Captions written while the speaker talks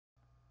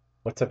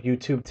What's up,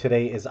 YouTube?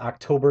 Today is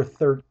October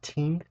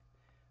 13th.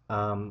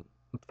 I'm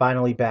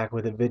finally back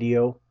with a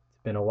video.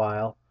 It's been a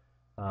while.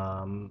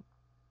 Um,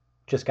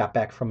 just got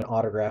back from an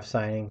autograph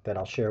signing that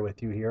I'll share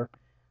with you here.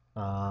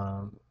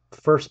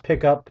 First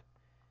pickup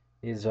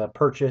is a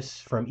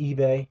purchase from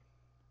eBay.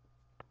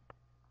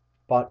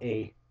 Bought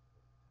a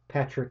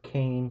Patrick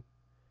Kane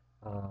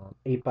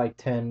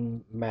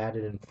 8x10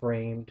 matted and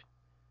framed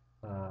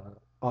uh,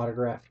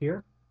 autograph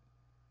here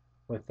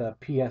with a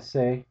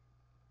PSA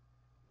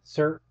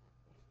cert.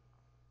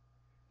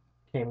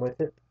 Came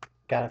with it.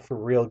 Got it for a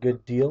real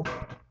good deal.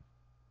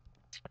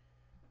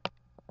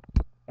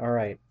 All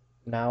right,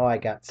 now I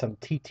got some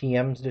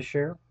TTMs to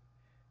share.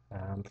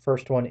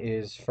 First one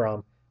is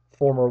from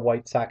former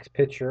White Sox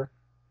pitcher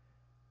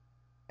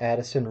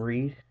Addison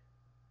Reed.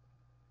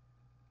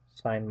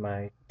 Signed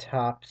my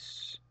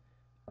Topps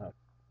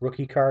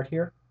rookie card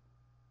here.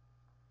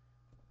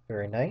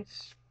 Very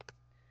nice.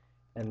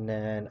 And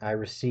then I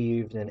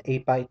received an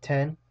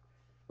 8x10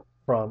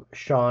 from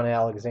Sean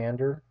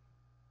Alexander.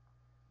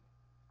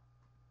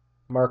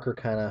 Marker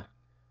kind of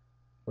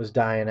was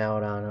dying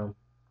out on him.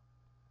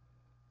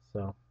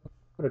 So,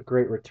 what a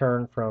great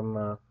return from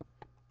a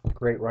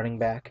great running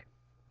back.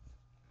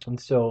 And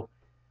so,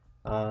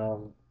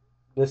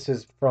 this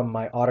is from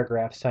my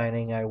autograph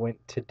signing I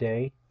went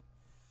today.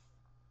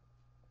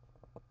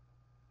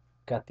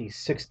 Got these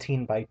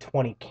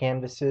 16x20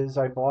 canvases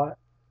I bought.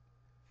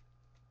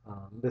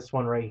 This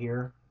one right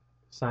here,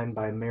 signed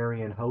by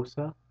Marion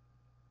Hossa.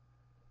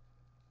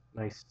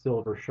 Nice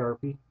silver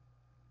Sharpie.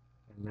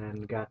 And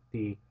then got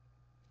the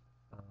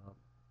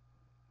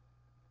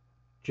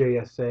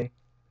JSA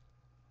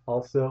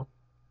also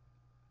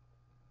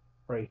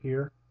right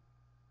here.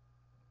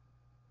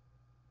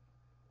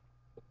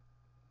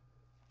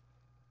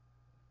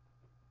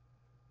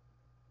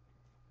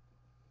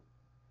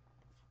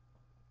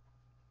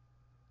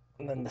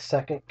 And then the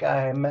second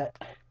guy I met,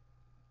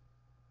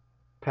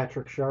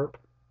 Patrick Sharp,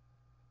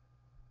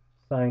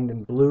 signed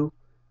in blue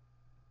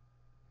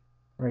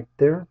right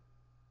there.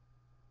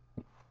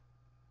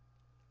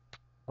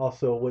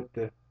 Also with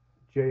the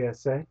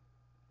JSA.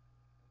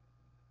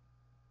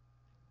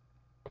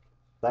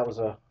 That was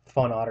a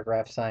fun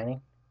autograph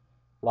signing.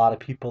 A lot of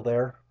people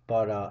there,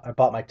 but I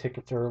bought my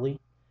tickets early,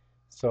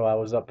 so I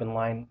was up in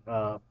line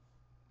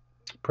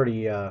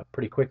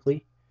pretty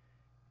quickly.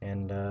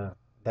 And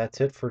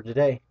that's it for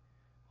today.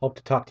 Hope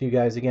to talk to you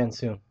guys again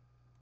soon.